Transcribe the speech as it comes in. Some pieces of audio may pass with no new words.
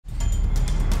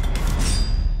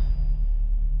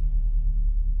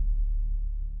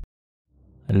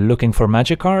Looking for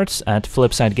magic cards? At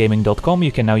flipsidegaming.com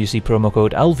you can now use the promo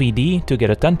code LVD to get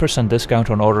a 10% discount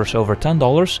on orders over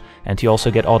 $10, and you also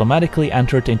get automatically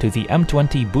entered into the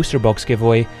M20 booster box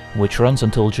giveaway, which runs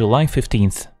until July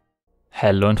 15th.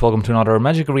 Hello and welcome to another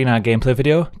Magic Arena gameplay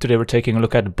video. Today we're taking a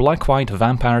look at Black-White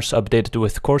Vampires updated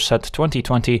with Core Set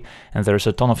 2020, and there's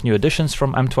a ton of new additions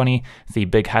from M20, the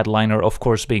big headliner of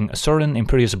course being Sorin,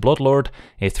 Imperious Bloodlord,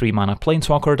 a 3-mana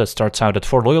planeswalker that starts out at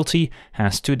 4 loyalty,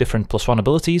 has 2 different +1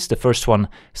 abilities. The first one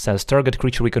says target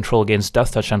creature we control gains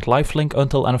Death Touch and Lifelink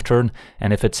until end of turn,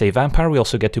 and if it's a vampire we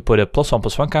also get to put a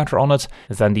 +1/+1 counter on it.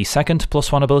 Then the second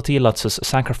 +1 ability lets us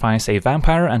sacrifice a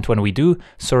vampire, and when we do,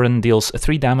 Sorin deals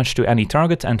 3 damage to any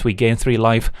target and we gain 3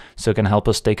 life, so it can help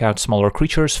us take out smaller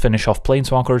creatures, finish off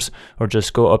planeswalkers, or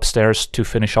just go upstairs to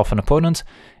finish off an opponent.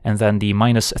 And then the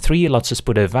 -3 lets us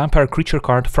put a vampire creature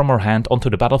card from our hand onto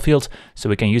the battlefield, so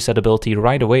we can use that ability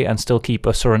right away and still keep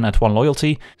a Sorin at 1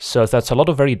 loyalty. So that's a lot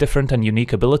of very different and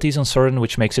unique abilities on Sorin,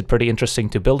 which makes it pretty interesting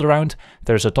to build around.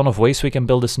 There's a ton of ways we can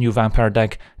build this new vampire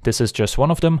deck. This is just one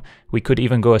of them. We could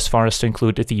even go as far as to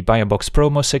include the Buy a Box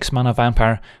promo 6-mana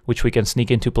vampire, which we can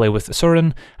sneak into play with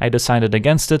Sorin. I decided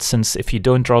against it, since if you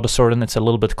don't draw the Sorin it's a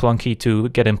little bit clunky to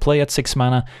get in play at 6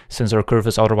 mana, since our curve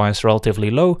is otherwise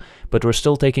relatively low, but we're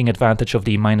still taking advantage of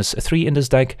the -3 in this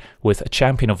deck with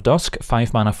Champion of Dusk,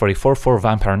 5 mana for a 4/4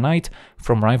 Vampire Knight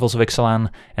from Rivals of Ixalan,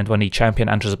 and when the champion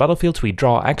enters the battlefield we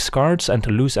draw X cards and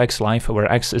lose X life,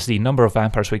 where X is the number of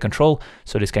vampires we control,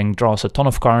 so this can draw us a ton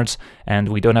of cards, and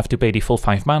we don't have to pay the full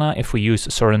 5 mana if we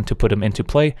use Sorin to put him into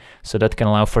play, so that can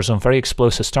allow for some very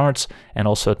explosive starts and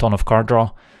also a ton of card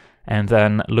draw. And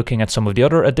then looking at some of the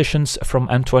other additions from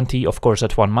M20, of course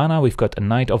at 1 mana we've got a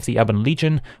Knight of the Ebon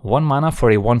Legion, 1 mana for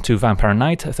a 1/2 Vampire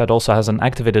Knight that also has an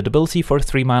activated ability for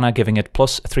 3 mana, giving it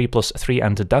 +3/+3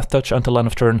 and Death Touch until end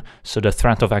of turn, so the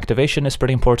threat of activation is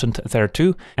pretty important there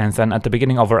too. And then at the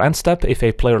beginning of our end step, if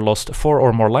a player lost 4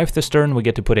 or more life this turn, we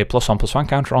get to put a +1/+1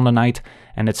 counter on the Knight,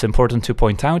 and it's important to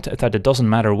point out that it doesn't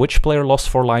matter which player lost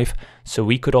 4 life, so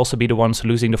we could also be the ones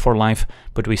losing the 4 life,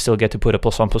 but we still get to put a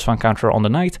 +1/+1 counter on the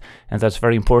Knight, and that's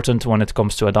very important when it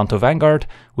comes to Adanto Vanguard,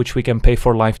 which we can pay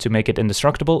 4 life to make it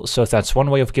indestructible, so that's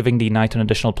one way of giving the Knight an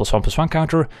additional +1/+1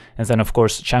 counter. And then of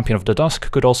course Champion of the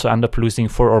Dusk could also end up losing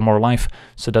 4 or more life,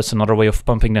 so that's another way of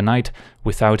pumping the Knight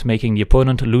without making the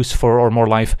opponent lose 4 or more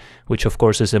life, which of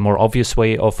course is a more obvious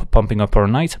way of pumping up our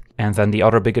Knight. And then the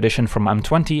other big addition from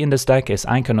M20 in this deck is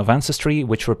Icon of Ancestry,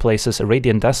 which replaces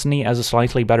Radiant Destiny as a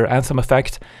slightly better Anthem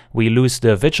effect. We lose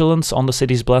the Vigilance on the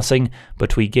City's Blessing,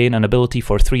 but we gain an ability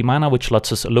for 3 mana, which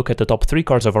lets us look at the top 3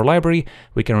 cards of our library.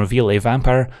 We can reveal a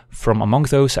vampire from among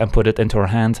those and put it into our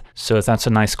hand, so that's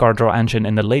a nice card draw engine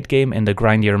in the late game in the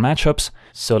grindier matchups.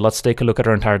 So let's take a look at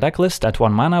our entire deck list. At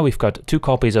 1 mana we've got 2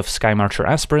 copies of Skymarcher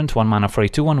Aspirant, 1 mana for a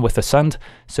 2/1 with Ascend,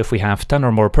 so if we have 10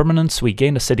 or more permanents we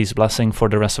gain the City's Blessing for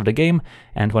the rest of the game,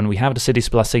 and when we have the City's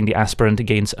Blessing the Aspirant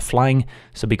gains Flying,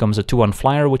 so it becomes a 2/1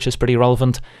 flyer, which is pretty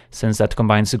relevant since that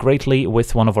combines greatly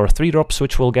with one of our 3 drops,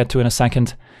 which we'll get to in a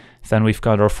second. Then we've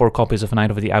got our 4 copies of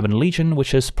Knight of the Ebon Legion,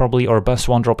 which is probably our best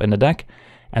 1-drop in the deck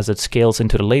as it scales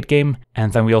into the late game.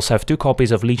 And then we also have 2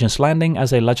 copies of Legion's Landing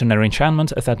as a legendary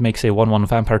enchantment that makes a 1/1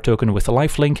 vampire token with a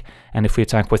lifelink, and if we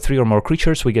attack with 3 or more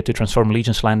creatures we get to transform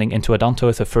Legion's Landing into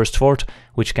Adanto, the first fort,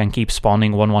 which can keep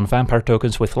spawning 1/1 vampire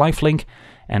tokens with lifelink.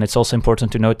 And it's also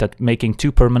important to note that making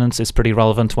 2 permanents is pretty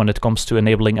relevant when it comes to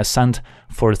enabling Ascent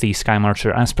for the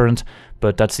Skymarcher Aspirant,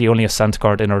 but that's the only Ascent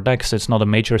card in our deck, so it's not a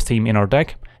major theme in our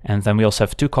deck. And then we also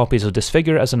have 2 copies of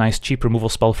Disfigure as a nice cheap removal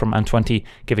spell from M20,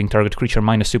 giving target creature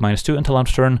 -2/-2 until end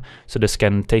of turn, so this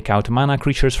can take out mana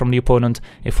creatures from the opponent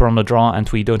if we're on the draw and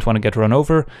we don't want to get run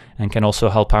over, and can also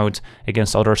help out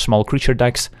against other small creature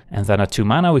decks. And then at 2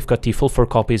 mana we've got the full 4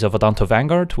 copies of Adanto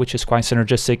Vanguard, which is quite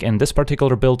synergistic in this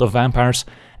particular build of vampires,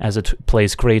 as it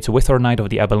plays great with our Knight of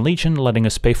the Ebon Legion, letting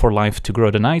us pay 4 life to grow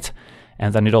the Knight.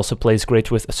 And then it also plays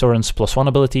great with Sorin's +1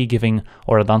 ability, giving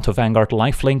our Adanto Vanguard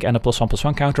lifelink and a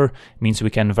 +1/+1 counter, means we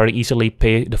can very easily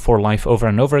pay the 4 life over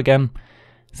and over again.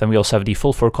 Then we also have the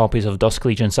full 4 copies of Dusk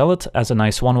Legion Zealot as a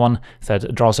nice 1/1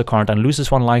 that draws a card and loses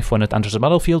 1 life when it enters the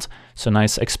battlefield, so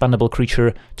nice expendable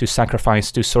creature to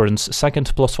sacrifice to Sorin's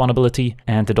second +1 ability,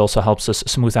 and it also helps us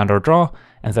smooth out our draw.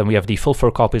 And then we have the full 4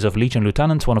 copies of Legion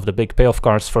Lieutenant, one of the big payoff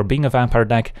cards for being a vampire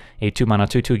deck, a 2 mana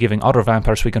 2/2 giving other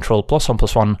vampires we control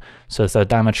 +1/+1, so the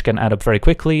damage can add up very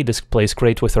quickly. This plays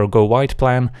great with our Go Wide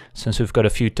plan, since we've got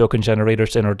a few token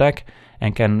generators in our deck,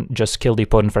 and can just kill the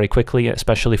opponent very quickly,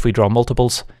 especially if we draw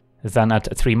multiples. Then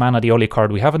at 3 mana, the only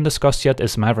card we haven't discussed yet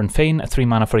is Maverick Fane, 3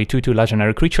 mana for a 2/2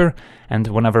 legendary creature, and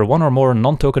whenever one or more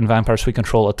non-token vampires we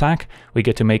control attack, we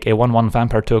get to make a 1/1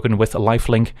 vampire token with a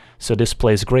lifelink, so this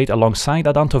plays great alongside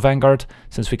Adanto Vanguard.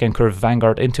 Since we can curve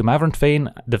Vanguard into Maverick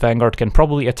Fane, the Vanguard can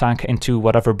probably attack into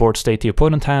whatever board state the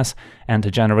opponent has,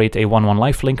 and generate a 1/1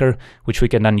 lifelinker, which we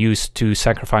can then use to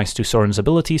sacrifice to Sorin's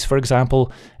abilities, for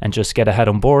example, and just get ahead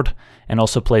on board. And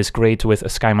also plays great with a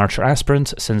Skymarcher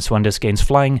Aspirant, since when this gains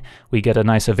flying, we get a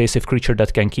nice evasive creature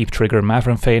that can keep trigger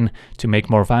Maverick Fane to make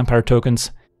more vampire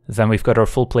tokens. Then we've got our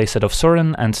full playset of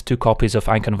Sorin and 2 copies of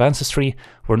Icon of Ancestry.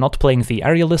 We're not playing the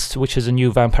Aerialist, which is a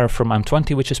new vampire from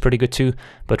M20, which is pretty good too,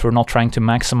 but we're not trying to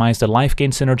maximize the life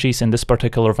gain synergies in this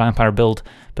particular vampire build,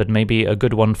 but maybe a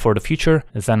good one for the future.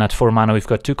 Then at 4 mana we've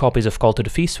got 2 copies of Call to the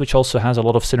Feast, which also has a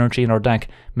lot of synergy in our deck,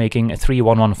 making 3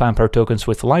 1/1 vampire tokens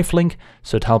with lifelink,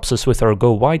 so it helps us with our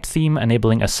go wide theme,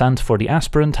 enabling Ascent for the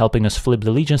Aspirant, helping us flip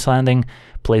the Legion's Landing,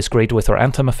 plays great with our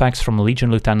Anthem effects from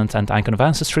Legion Lieutenant and Icon of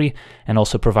Ancestry, and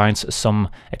also provides some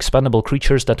expendable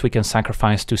creatures that we can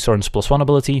sacrifice to Sorin's +1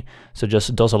 ability, so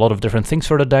just does a lot of different things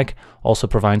for the deck. Also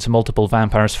provides multiple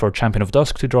vampires for Champion of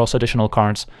Dusk to draw us additional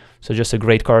cards, so just a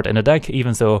great card in the deck,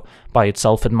 even though by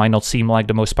itself it might not seem like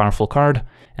the most powerful card.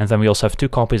 And then we also have 2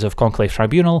 copies of Conclave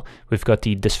Tribunal. We've got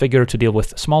the Disfigure to deal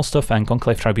with small stuff, and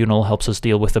Conclave Tribunal helps us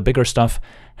deal with the bigger stuff,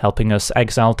 helping us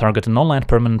exile target non-land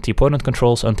permanent the opponent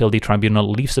controls until the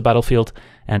Tribunal leaves the battlefield.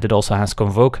 And it also has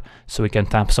Convoke, so we can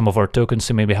tap some of our tokens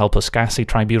to maybe help us cast the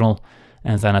Tribunal.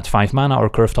 And then at 5 mana, our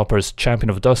Curve Topper is Champion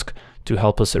of Dusk to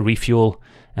help us refuel.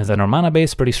 And then our mana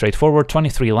base, pretty straightforward,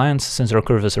 23 lands. Since our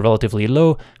curve is relatively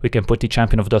low, we can put the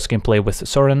Champion of Dusk in play with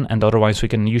Sorin, and otherwise we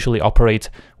can usually operate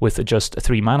with just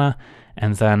 3 mana.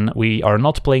 And then we are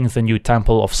not playing the new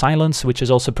Temple of Silence, which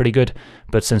is also pretty good,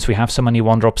 but since we have so many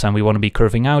 1-drops and we want to be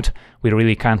curving out, we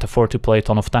really can't afford to play a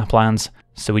ton of tap lands.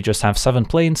 So we just have 7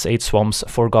 plains, 8 swamps,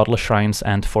 4 Godless Shrines,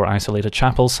 and 4 Isolated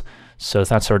Chapels. So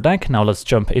that's our deck. Now let's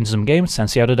jump into some games and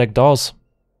see how the deck does.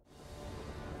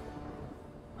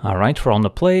 Alright, we're on the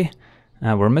play.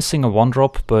 We're missing a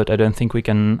 1-drop, but I don't think we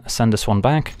can send this one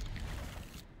back.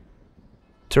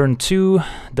 Turn 2,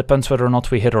 depends whether or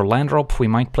not we hit our land drop. We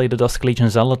might play the Dusk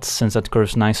Legion Zealot, since that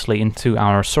curves nicely into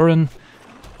our Sorin.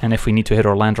 And if we need to hit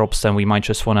our land drops, then we might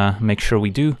just want to make sure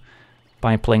we do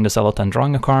by playing the Zealot and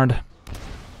drawing a card.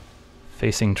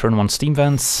 Facing turn 1 Steam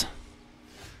Vents.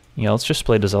 Yeah, let's just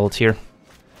play the Zealot here.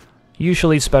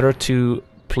 Usually it's better to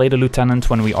play the Lieutenant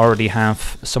when we already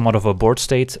have somewhat of a board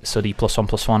state, so the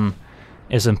 +1/+1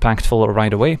 is impactful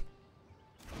right away.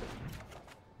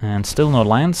 And still no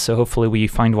lands, so hopefully we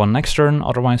find one next turn,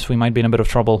 otherwise we might be in a bit of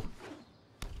trouble.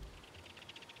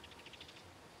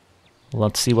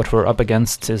 Let's see what we're up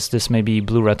against. Is this maybe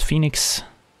Blue-Red Phoenix?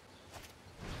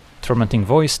 Tormenting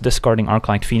Voice, discarding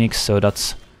Arclight Phoenix, so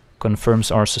that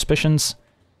confirms our suspicions.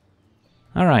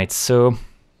 Alright, so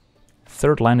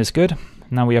 3rd land is good.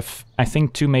 Now we have, I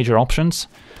think, 2 major options.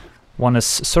 One is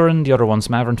Sorin, the other one's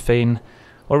Maverick Fane,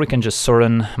 or we can just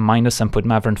Sorin minus and put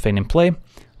Maverick Fane in play.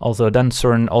 Although then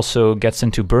Sorin also gets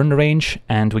into burn range,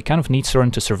 and we kind of need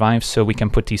Sorin to survive, so we can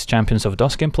put these Champions of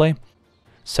Dusk in play.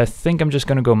 So I think I'm just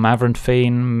gonna go Maverick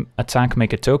Fane, attack,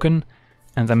 make a token,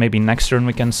 and then maybe next turn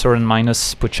we can Sorin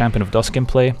minus, put Champion of Dusk in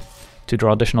play to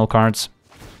draw additional cards.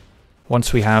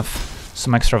 Once we have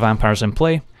some extra vampires in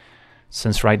play,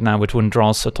 since right now it wouldn't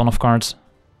draw us a ton of cards.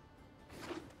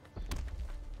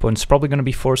 Opponent's probably going to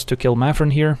be forced to kill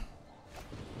Maverick here.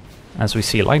 As we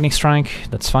see Lightning Strike,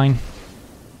 that's fine.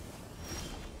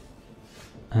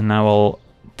 And now I'll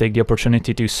take the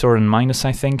opportunity to Sorin minus,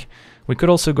 I think. We could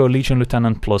also go Legion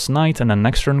Lieutenant plus Knight, and then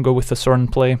next turn go with the Sorin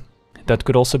play. That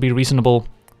could also be reasonable.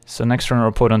 So next turn our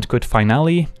opponent could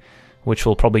Finale, which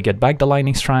will probably get back the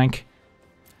Lightning Strike.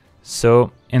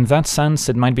 So in that sense,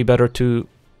 it might be better to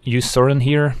use Sorin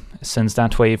here, since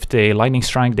that way if they Lightning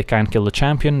Strike they can't kill the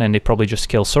champion and they probably just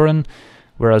kill Sorin,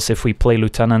 whereas if we play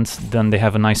Lieutenant then they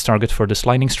have a nice target for this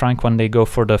Lightning Strike when they go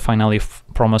for the Finale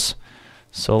promise.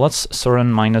 So let's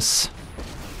Sorin minus.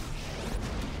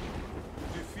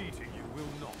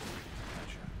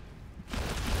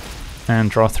 And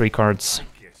draw 3 cards.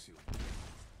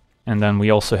 And then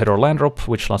we also hit our land drop,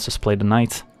 which lets us play the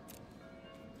Knight.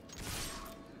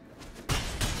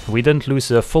 We didn't lose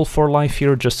a full 4 life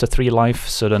here, just a 3 life,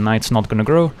 so the Knight's not gonna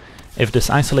grow. If this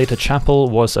Isolated Chapel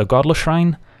was a Godless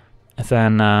Shrine,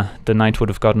 then the Knight would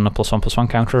have gotten a +1/+1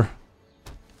 counter.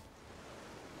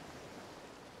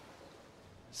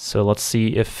 So let's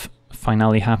see if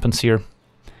Finale happens here.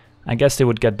 I guess they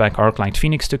would get back Arclight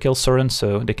Phoenix to kill Sorin,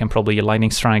 so they can probably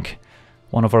Lightning Strike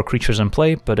one of our creatures in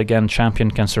play, but again,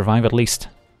 Champion can survive at least.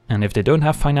 And if they don't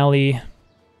have Finale,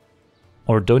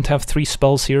 or don't have 3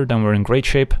 spells here, then we're in great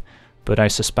shape, but I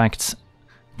suspect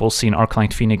we'll see an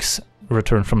Arclight Phoenix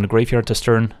return from the graveyard this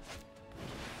turn.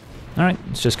 Alright,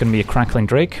 it's just gonna be a Crackling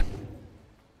Drake.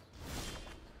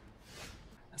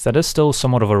 That is still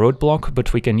somewhat of a roadblock,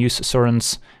 but we can use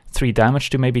Soren's 3 damage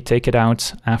to maybe take it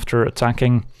out after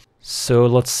attacking. So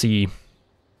let's see.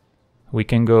 We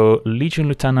can go Legion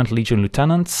Lieutenant, Legion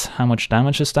Lieutenant. How much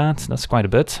damage is that? That's quite a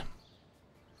bit.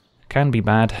 Can be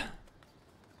bad.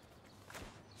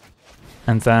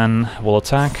 And then we'll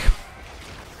attack.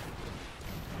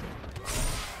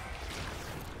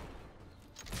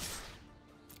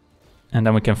 And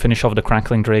then we can finish off the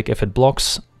Crackling Drake if it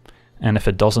blocks. And if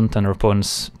it doesn't, then our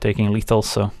opponent's taking lethal,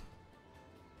 so...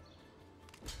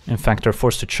 In fact, they're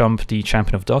forced to chump the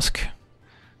Champion of Dusk,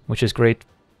 which is great.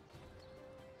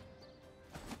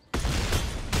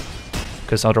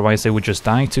 Because otherwise they would just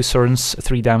die to Soren's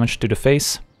 3 damage to the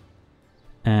face.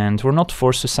 And we're not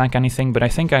forced to sack anything, but I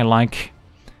think I like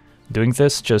doing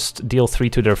this, just deal 3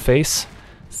 to their face.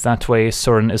 That way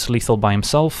Soren is lethal by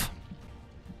himself.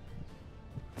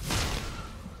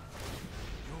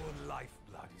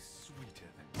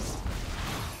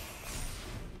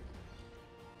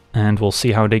 And we'll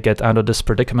see how they get out of this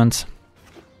predicament.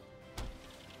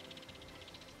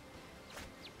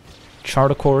 Chart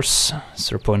a course,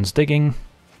 so opponent's digging.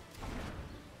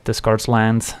 Discards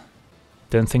land.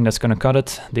 Don't think that's gonna cut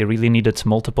it. They really needed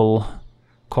multiple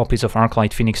copies of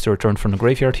Arclight Phoenix to return from the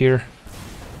graveyard here.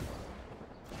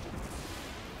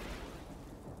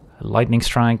 Lightning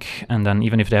Strike, and then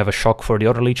even if they have a shock for the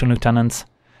other Legion Lieutenant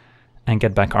and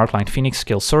get back Arclight Phoenix,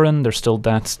 kill Soren, they're still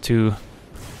dead to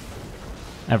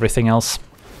everything else.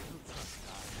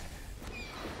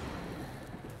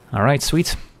 Alright,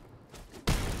 sweet.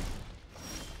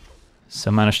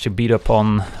 So managed to beat up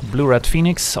on Blue-Red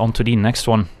Phoenix. On to the next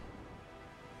one.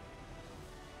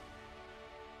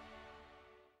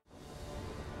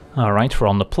 Alright, we're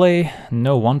on the play.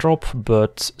 No 1-drop,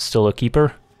 but still a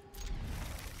keeper.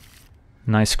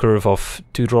 Nice curve of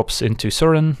 2 drops into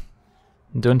Soren.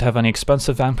 Don't have any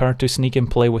expensive Vampire to sneak in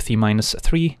play with the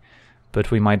 -3. But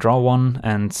we might draw one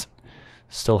and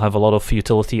still have a lot of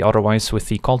utility otherwise with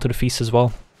the Call to the Feast as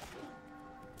well.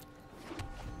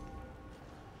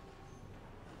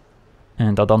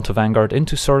 And Adonto Vanguard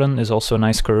into Soren is also a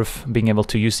nice curve, being able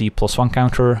to use the +1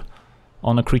 counter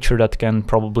on a creature that can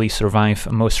probably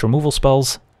survive most removal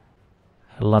spells.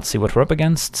 Let's see what we're up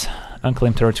against.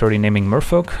 Unclaimed Territory naming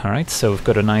Merfolk. Alright, so we've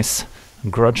got a nice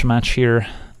grudge match here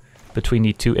between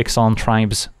the 2 Ixalan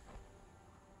tribes.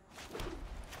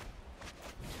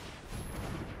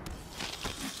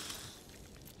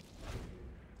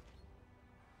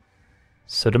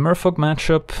 So the Merfolk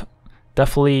matchup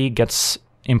definitely gets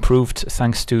improved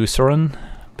thanks to Soren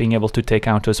being able to take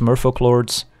out those Merfolk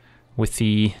Lords with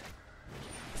the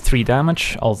 3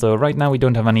 damage, although right now we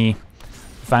don't have any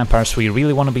vampires we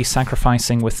really want to be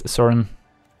sacrificing with Soren.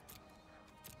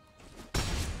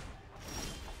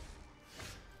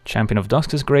 Champion of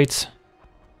Dusk is great.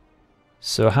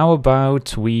 So how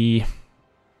about we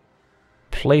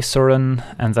play Soren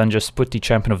and then just put the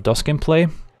Champion of Dusk in play?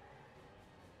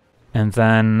 And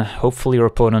then hopefully your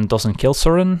opponent doesn't kill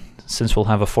Soren, since we'll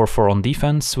have a 4/4 on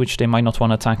defense, which they might not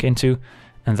want to attack into.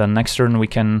 And then next turn we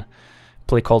can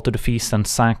play Call to the Feast and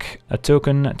sack a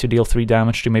token to deal 3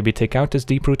 damage to maybe take out this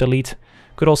Deeproot Elite.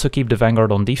 Could also keep the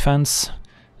Vanguard on defense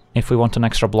if we want an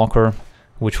extra blocker,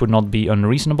 which would not be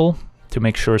unreasonable to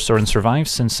make sure Soren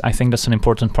survives, since I think that's an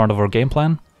important part of our game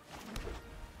plan.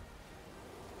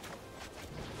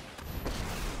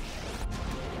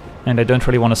 And I don't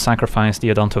really want to sacrifice the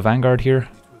Adonto Vanguard here.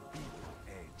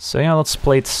 So yeah, let's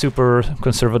play it super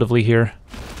conservatively here.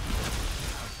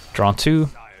 Draw 2.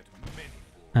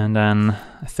 And then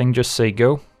I think just say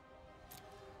go.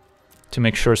 To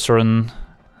make sure Soren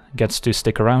gets to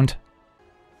stick around.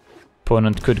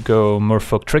 Opponent could go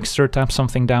Merfolk Trickster, tap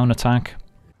something down, attack.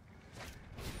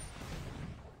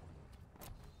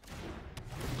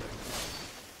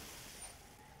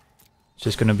 It's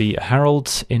just gonna be a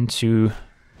Herald into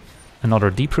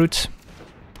another Deeproot.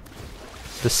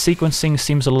 The sequencing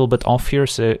seems a little bit off here,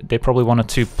 so they probably wanted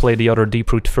to play the other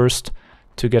Deeproot first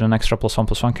to get an extra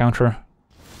 +1/+1 counter.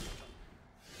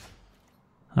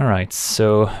 Alright,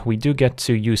 so we do get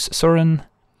to use Soren,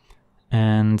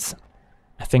 and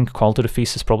I think Call to the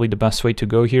Feast is probably the best way to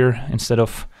go here, instead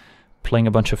of playing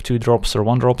a bunch of 2-drops or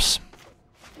 1-drops.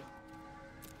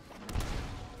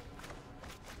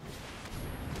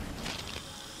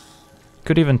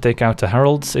 Could even take out the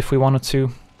Heralds if we wanted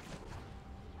to.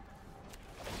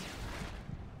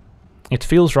 It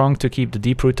feels wrong to keep the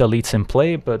Deeproot Elites in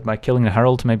play, but by killing the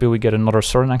Herald maybe we get another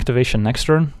Soren activation next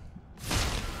turn.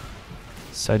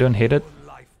 So I don't hate it.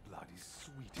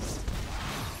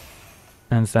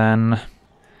 And then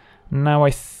now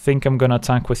I think I'm gonna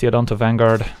attack with the Adonto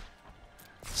Vanguard.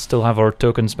 Still have our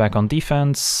tokens back on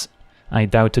defense. I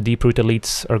doubt the Deep Root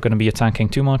elites are gonna be attacking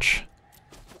too much.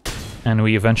 And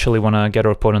we eventually wanna get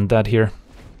our opponent dead here.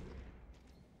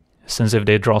 Since if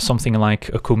they draw something like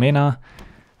a Kumena,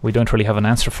 we don't really have an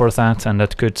answer for that, and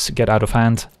that could get out of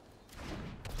hand.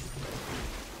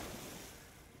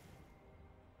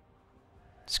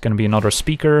 It's gonna be another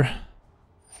speaker.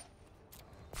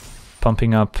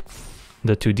 Pumping up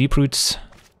the 2 Deep Roots.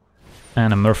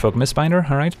 And a Merfolk Mistbinder,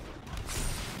 alright.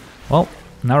 Well,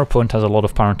 now our opponent has a lot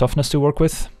of power and toughness to work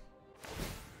with.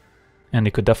 And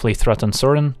they could definitely threaten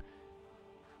Sorin.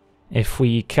 If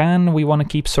we can, we want to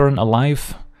keep Sorin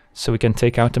alive, so we can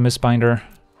take out the Mistbinder.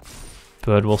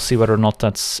 But we'll see whether or not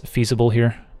that's feasible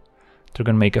here. They're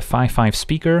going to make a 5-5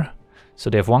 speaker, so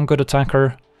they have one good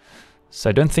attacker. So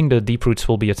I don't think the Deep Roots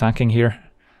will be attacking here,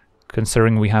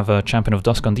 considering we have a Champion of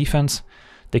Dusk on defense.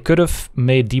 They could have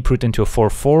made Deep Root into a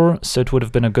 4-4, so it would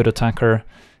have been a good attacker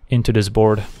into this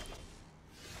board.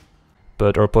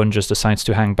 But our opponent just decides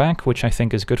to hang back, which I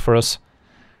think is good for us.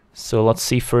 So let's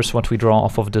see first what we draw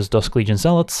off of this Dusk Legion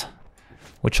Zealot,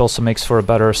 which also makes for a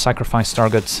better sacrifice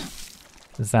target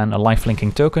than a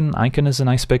lifelinking token. Icon is a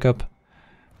nice pickup.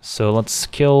 So let's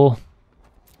kill...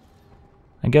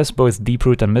 I guess both Deep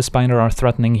Root and Mistbinder are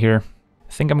threatening here.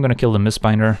 I think I'm gonna kill the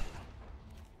Mistbinder.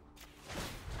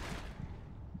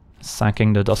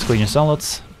 Sacking the Dusk Legion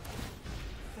Zealots.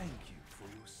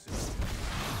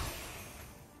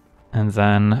 And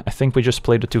then I think we just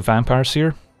play the 2 Vampires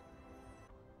here.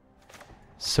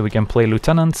 So we can play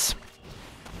Lieutenants.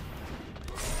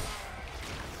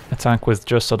 Attack with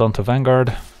just Adonto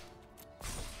Vanguard.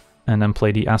 And then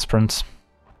play the Aspirant.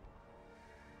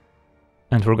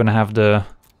 And we're gonna have the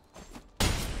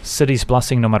City's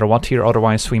Blessing no matter what here,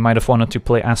 otherwise we might have wanted to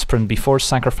play Aspirant before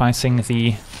sacrificing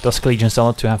the Dusk Legion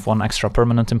Zealot to have one extra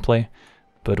permanent in play,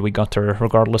 but we got her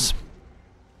regardless.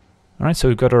 Alright, so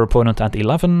we've got our opponent at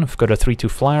 11, we've got a 3-2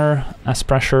 flyer as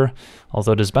pressure,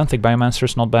 although this Benthic Biomancer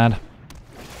is not bad.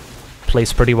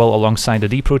 Plays pretty well alongside the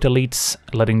Deep Root elites,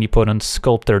 letting the opponent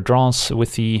sculpt their draws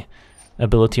with the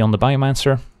ability on the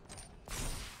Biomancer.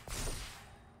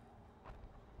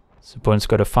 So opponent's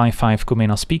got a 5-5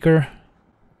 Kumena Speaker,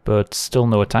 but still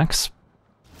no attacks.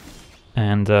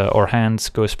 And our hand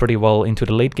goes pretty well into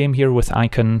the late game here with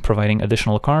Icon providing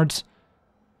additional cards.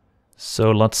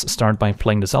 So let's start by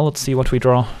playing the Zealot, see what we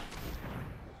draw.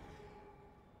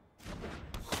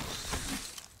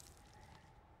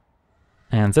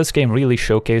 And this game really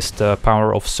showcased the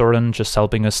power of Sorin, just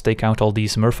helping us take out all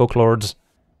these Merfolk Lords.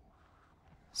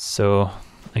 So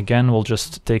again, we'll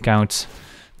just take out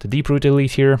the Deep Root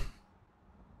elite here.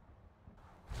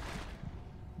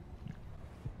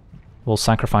 We'll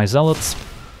sacrifice Zealots.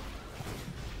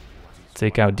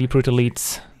 Take out Deep Root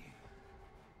elites.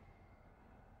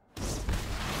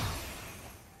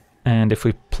 And if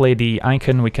we play the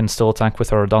Icon, we can still attack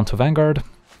with our Adonto Vanguard.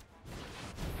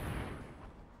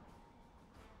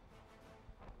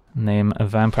 Name a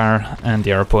Vampire, and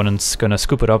our opponent's gonna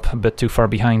scoop it up a bit too far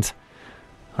behind.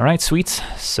 Alright, sweet.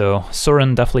 So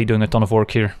Sorin definitely doing a ton of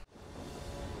work here.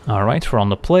 Alright, we're on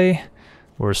the play.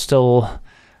 We're still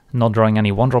not drawing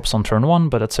any 1-drops on turn 1,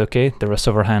 but that's okay. The rest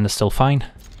of our hand is still fine.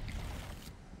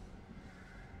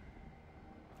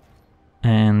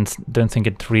 And don't think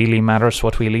it really matters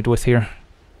what we lead with here.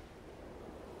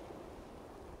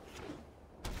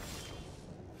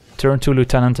 Turn 2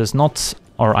 Lieutenant is not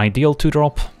our ideal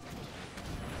 2-drop,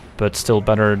 but still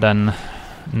better than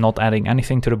not adding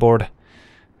anything to the board.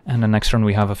 And the next turn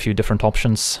we have a few different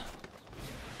options.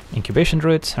 Incubation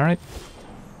Druid, alright.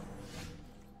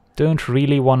 Don't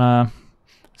really wanna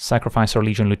sacrifice our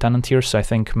Legion Lieutenant here, so I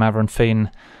think Mavern Fane,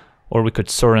 or we could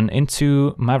Sorin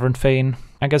into Mavern Fane.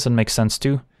 I guess it makes sense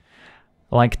too.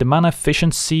 Like, the mana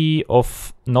efficiency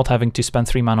of not having to spend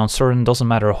 3 mana on Sorin doesn't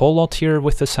matter a whole lot here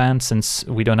with this hand, since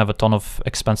we don't have a ton of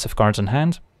expensive cards in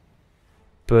hand.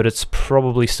 But it's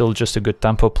probably still just a good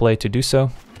tempo play to do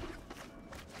so.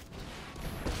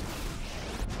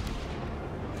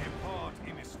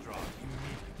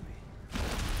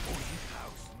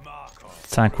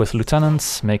 Attack with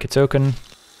Lieutenants, make a token.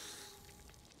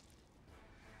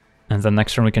 And then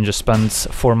next turn we can just spend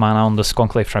 4 mana on this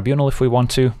Conclave Tribunal if we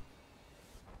want to.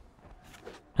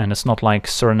 And it's not like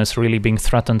Sorin is really being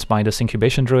threatened by this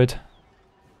Incubation Druid.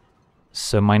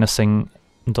 So minusing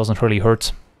doesn't really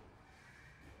hurt.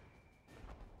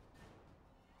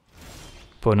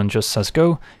 Opponent just says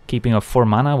go, keeping up 4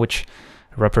 mana, which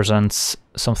represents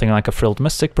something like a Frilled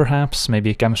Mystic perhaps,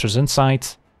 maybe a Chemist's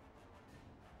Insight.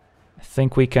 I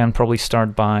think we can probably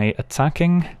start by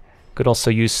attacking. Could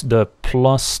also use the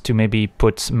plus to maybe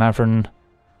put Mavern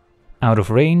out of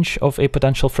range of a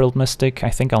potential Frilled Mystic. I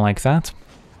think I like that.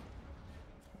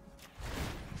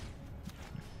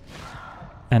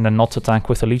 And then not attack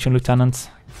with a Legion Lieutenant.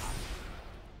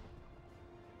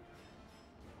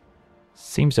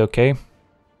 Seems okay.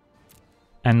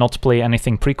 And not play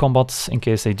anything pre-combat in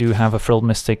case they do have a Frilled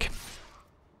Mystic.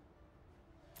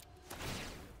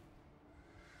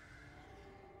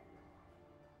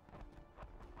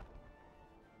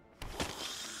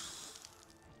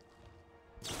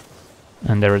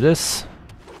 And there it is.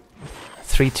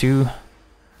 3-2.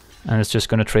 And it's just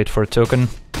gonna trade for a token.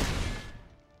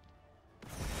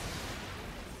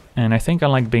 And I think I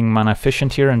like being mana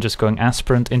efficient here and just going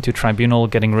Aspirant into Tribunal,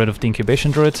 getting rid of the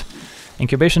Incubation Druid.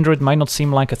 Incubation Druid might not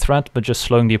seem like a threat, but just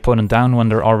slowing the opponent down when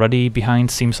they're already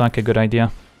behind seems like a good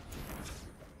idea.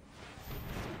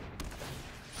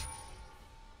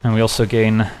 And we also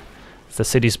gain the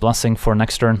City's Blessing for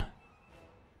next turn.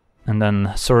 And then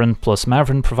Surin plus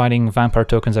Mavrin providing Vampire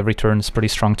tokens every turn is pretty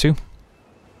strong too.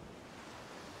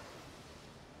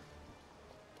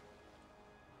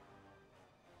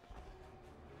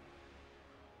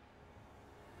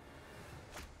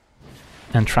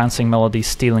 Entrancing Melody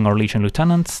stealing our Legion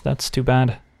Lieutenant, that's too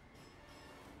bad.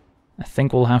 I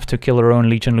think we'll have to kill our own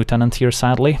Legion Lieutenant here,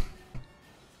 sadly.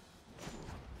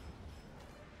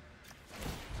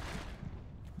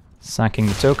 Sacking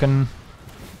the token.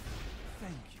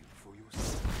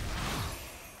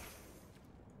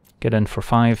 Get in for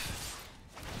 5.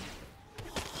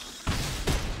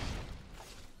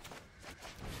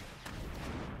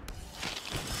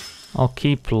 I'll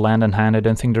keep land in hand, I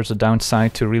don't think there's a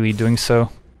downside to really doing so.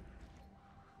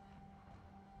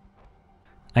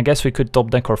 I guess we could top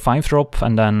deck our 5-drop,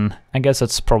 and then I guess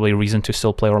that's probably a reason to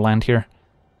still play our land here.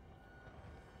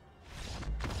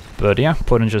 But yeah,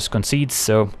 opponent just concedes,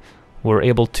 so we're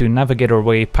able to navigate our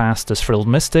way past this Frilled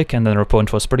Mystic, and then our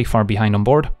opponent was pretty far behind on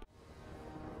board.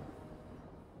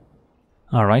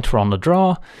 Alright, we're on the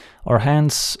draw. Our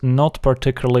hand's not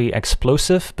particularly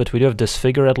explosive, but we do have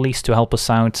Disfigure at least to help us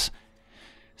out.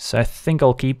 So I think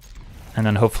I'll keep, and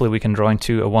then hopefully we can draw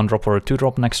into a 1-drop or a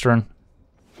 2-drop next turn.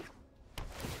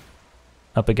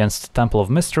 Up against Temple of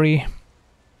Mystery.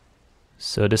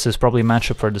 So this is probably a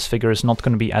matchup where Disfigure is not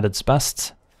going to be at its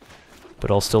best. But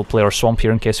I'll still play our Swamp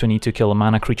here in case we need to kill a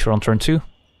mana creature on turn 2.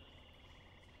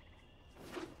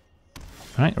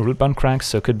 Alright, Rootbound Cracks,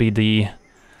 so it could be the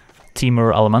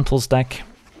Temur Elementals deck.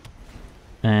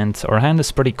 And our hand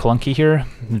is pretty clunky here,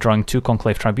 drawing 2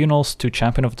 Conclave Tribunals, 2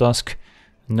 Champion of Dusk,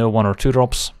 no 1 or 2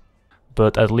 drops,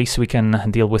 but at least we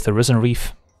can deal with the Risen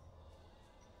Reef.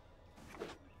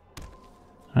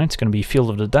 Alright, it's going to be Field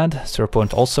of the Dead, so our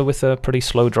opponent also with a pretty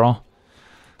slow draw,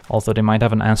 although they might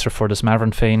have an answer for this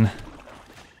Mavern Fane.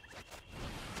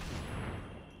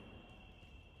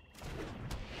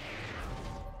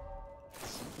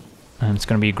 And it's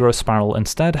going to be Growth Spiral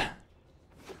instead.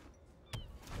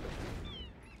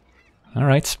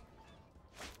 Alright.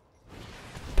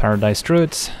 Paradise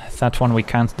Druid. That one we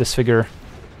can't disfigure.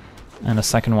 And the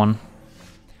second one,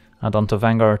 Adonto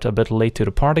Vanguard, a bit late to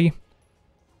the party.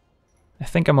 I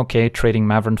think I'm okay trading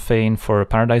Mavern Fane for a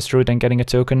Paradise Druid and getting a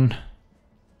token.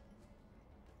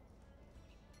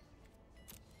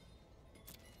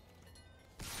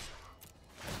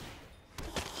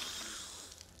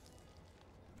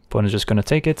 Opponent's just gonna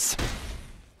take it.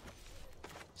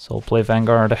 So I'll play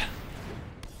Vanguard.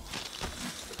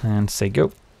 And say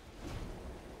go.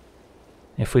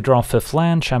 If we draw 5th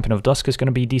land, Champion of Dusk is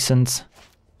gonna be decent.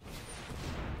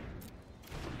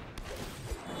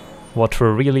 What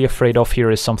we're really afraid of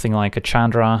here is something like a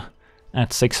Chandra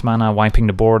at 6 mana wiping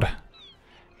the board.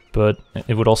 But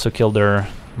it would also kill their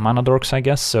mana dorks, I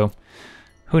guess, so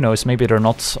who knows, maybe they're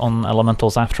not on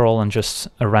elementals after all and just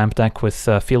a ramp deck with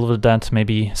Field of the Dead,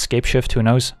 maybe Scapeshift, who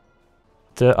knows.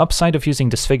 The upside of using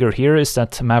Disfigure here is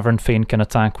that Mavern Fane can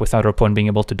attack without our opponent being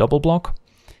able to double block.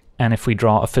 And if we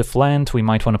draw a 5th land, we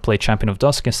might want to play Champion of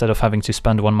Dusk instead of having to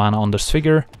spend 1 mana on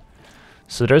Disfigure.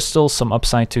 So there's still some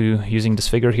upside to using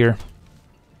Disfigure here.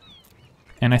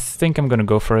 And I think I'm gonna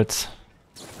go for it.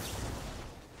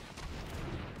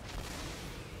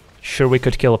 Sure, we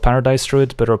could kill a Paradise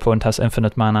Druid, but our opponent has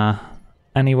infinite mana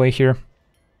anyway here.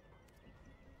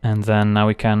 And then now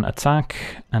we can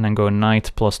attack, and then go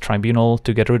Knight plus Tribunal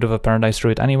to get rid of a Paradise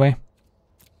Druid anyway.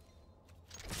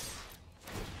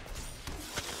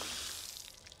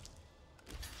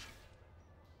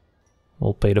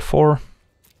 We'll pay the 4.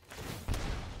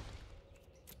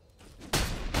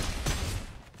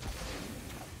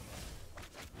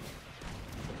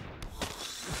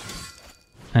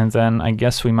 And then I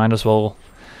guess we might as well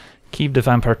keep the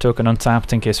Vampire token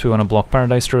untapped in case we want to block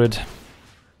Paradise Druid.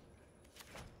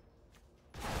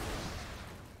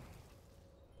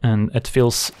 and it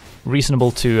feels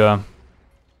reasonable to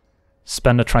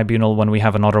spend a Tribunal when we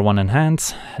have another one in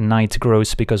hand. Knight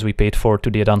grows because we paid 4 to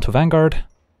the Adanto Vanguard.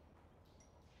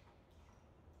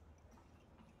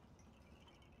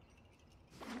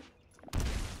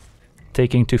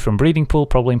 Taking 2 from Breeding Pool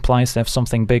probably implies they have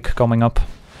something big coming up.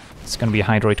 It's gonna be a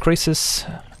Hydroid Crisis,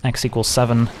 X equals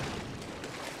 7,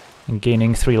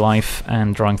 gaining 3 life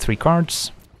and drawing 3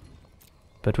 cards.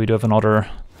 But we do have another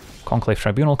Conclave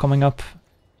Tribunal coming up.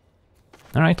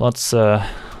 Alright, let's draw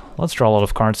a lot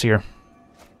of cards here.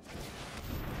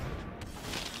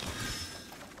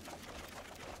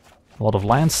 A lot of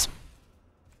lands.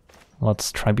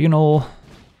 Let's Tribunal,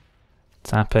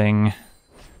 tapping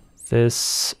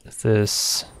this,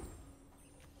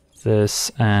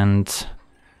 and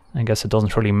I guess it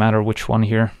doesn't really matter which one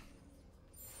here.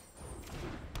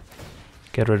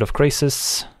 Get rid of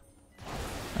Crisis,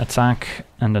 attack,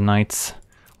 and the Knight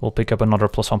will pick up another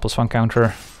 +1/+1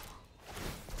 counter.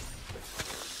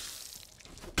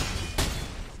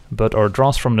 But our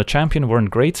draws from the champion weren't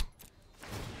great.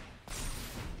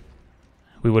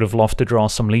 We would have loved to draw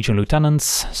some Legion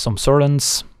Lieutenants, some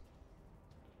Sorens,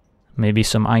 maybe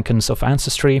some Icons of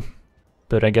Ancestry,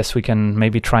 but I guess we can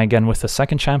maybe try again with the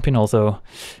second champion, although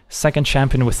second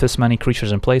champion with this many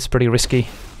creatures in play is pretty risky.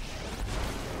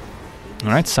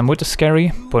 Alright, Samut is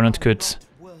scary. Opponent could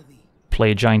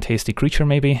play a giant hasty creature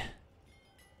maybe.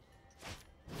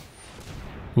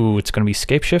 Ooh, it's gonna be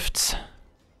Scapeshift.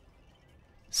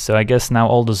 So I guess now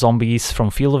all the zombies from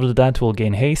Field of the Dead will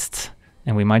gain haste,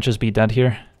 and we might just be dead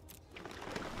here.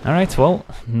 Alright, well,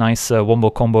 nice wombo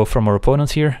combo from our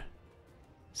opponent here.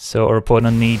 So our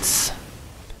opponent needs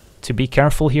to be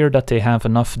careful here that they have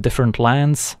enough different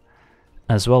lands,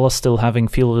 as well as still having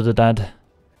Field of the Dead.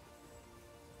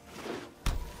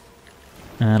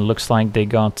 And looks like they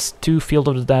got 2 Field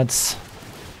of the Deads,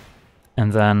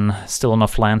 and then still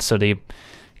enough lands so they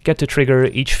get to trigger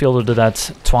each Field of the Dead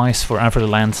twice for every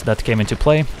land that came into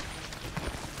play.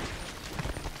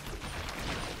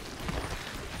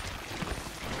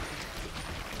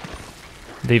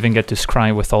 They even get to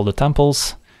scry with all the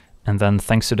temples, and then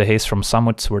thanks to the haste from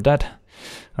Samut, we're dead.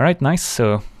 Alright, nice,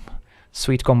 so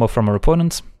sweet combo from our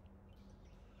opponent.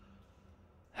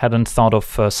 Hadn't thought of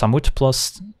Samut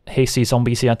plus hasty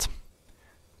zombies yet,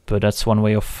 but that's one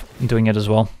way of doing it as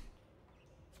well.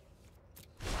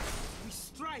 We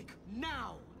strike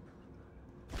now.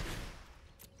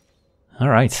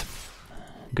 Alright,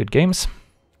 good games.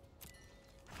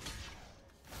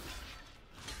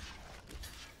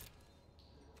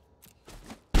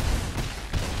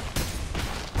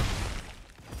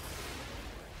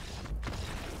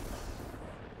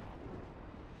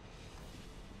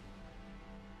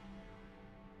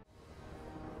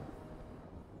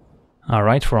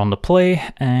 Alright, we're on the play,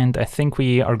 and I think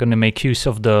we are going to make use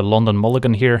of the London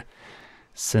Mulligan here,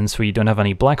 since we don't have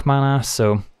any black mana,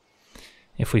 so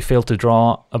if we fail to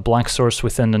draw a black source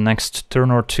within the next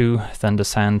turn or two, then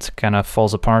this hand kind of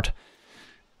falls apart.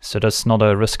 So that's not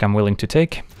a risk I'm willing to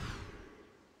take.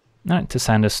 Alright, this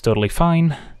hand is totally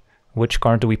fine. Which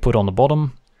card do we put on the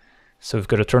bottom? So we've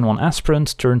got a turn 1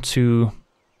 Aspirant, turn 2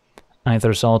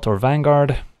 either Zealot or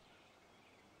Vanguard.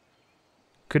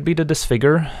 Could be the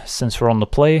Disfigure, since we're on the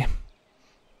play,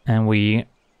 and we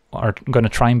are going to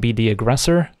try and be the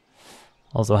aggressor,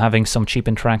 although having some cheap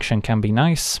interaction can be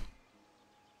nice.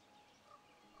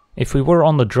 If we were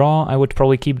on the draw, I would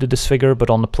probably keep the Disfigure, but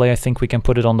on the play I think we can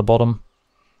put it on the bottom,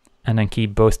 and then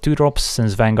keep both 2-drops,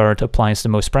 since Vanguard applies the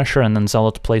most pressure, and then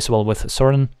Zealot plays well with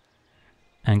Sorin,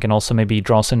 and can also maybe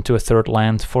draw us into a 3rd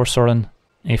land for Sorin.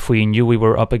 If we knew we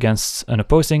were up against an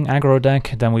opposing aggro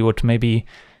deck, then we would maybe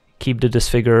keep the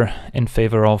Disfigure in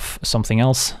favor of something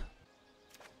else.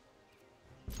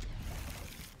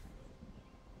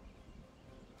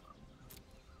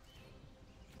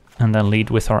 And then lead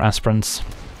with our Aspirants.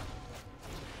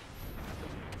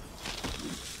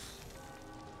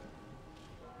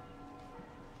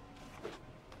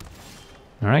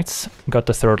 Alright, got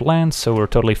the 3rd land, so we're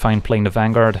totally fine playing the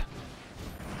Vanguard.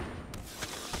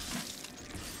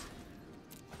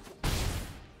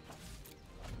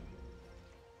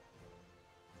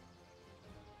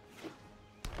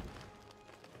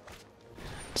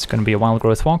 It's going to be a Wild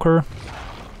Growth Walker.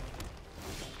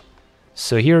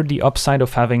 So here the upside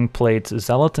of having played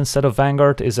Zealot instead of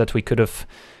Vanguard is that we could have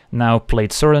now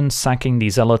played Sorin, sacking the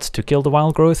Zealot to kill the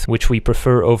Wild Growth, which we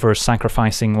prefer over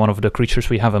sacrificing one of the creatures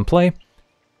we have in play.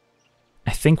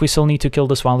 I think we still need to kill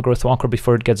this Wild Growth Walker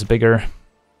before it gets bigger.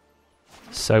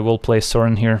 So I will play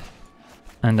Sorin here,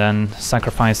 and then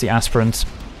sacrifice the Aspirant.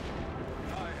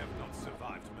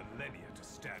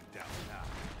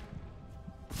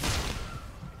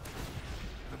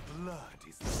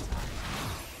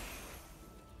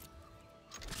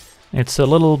 It's a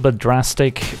little bit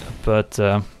drastic, but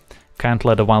can't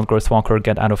let a Wild Growth Walker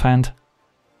get out of hand.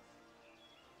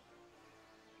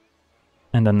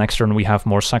 And then next turn we have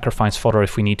more sacrifice fodder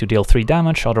if we need to deal 3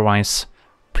 damage, otherwise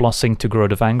plussing to grow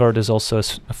the Vanguard is also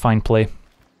a fine play.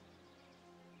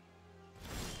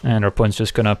 And our opponent's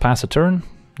just gonna pass a turn,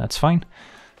 that's fine.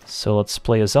 So let's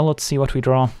play a Zealot, see what we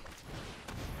draw.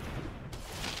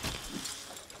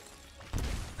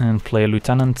 And play a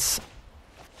Lieutenant.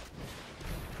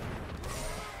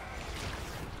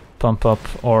 Pump up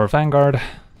our Vanguard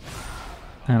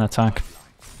and attack.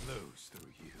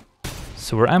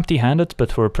 So we're empty-handed,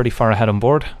 but we're pretty far ahead on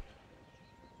board.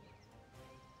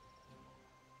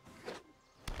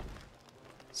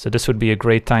 So this would be a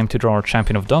great time to draw our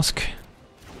Champion of Dusk.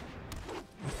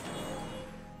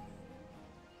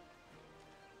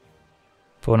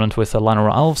 Opponent with a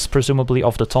Llanowar Elves, presumably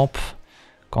off the top.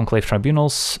 Conclave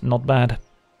Tribunals, not bad.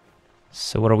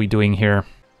 So what are we doing here?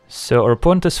 So our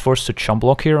opponent is forced to chump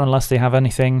block here unless they have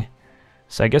anything.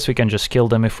 So I guess we can just kill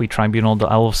them if we Tribunal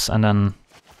the Elves and then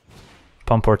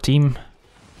pump our team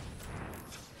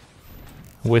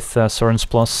with Sorin's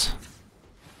Plus.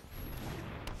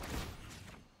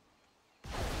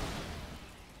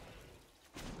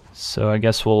 So I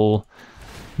guess we'll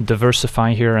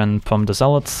diversify here and pump the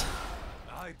Zealots.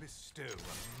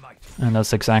 And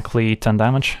that's exactly 10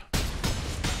 damage.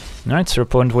 Alright, so our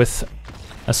opponent with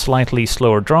a slightly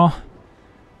slower draw.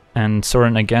 And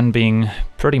Sorin again being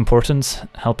pretty important,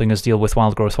 helping us deal with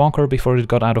Wild Growth Walker before it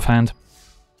got out of hand.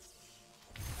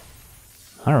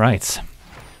 Alright,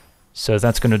 so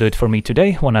that's gonna do it for me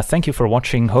today. Wanna thank you for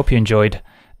watching, hope you enjoyed,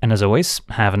 and as always,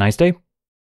 have a nice day.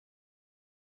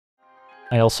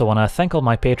 I also wanna thank all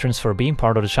my patrons for being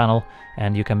part of the channel,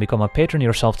 and you can become a patron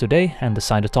yourself today and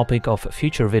decide the topic of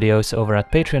future videos over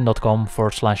at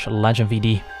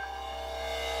patreon.com/LegenVD.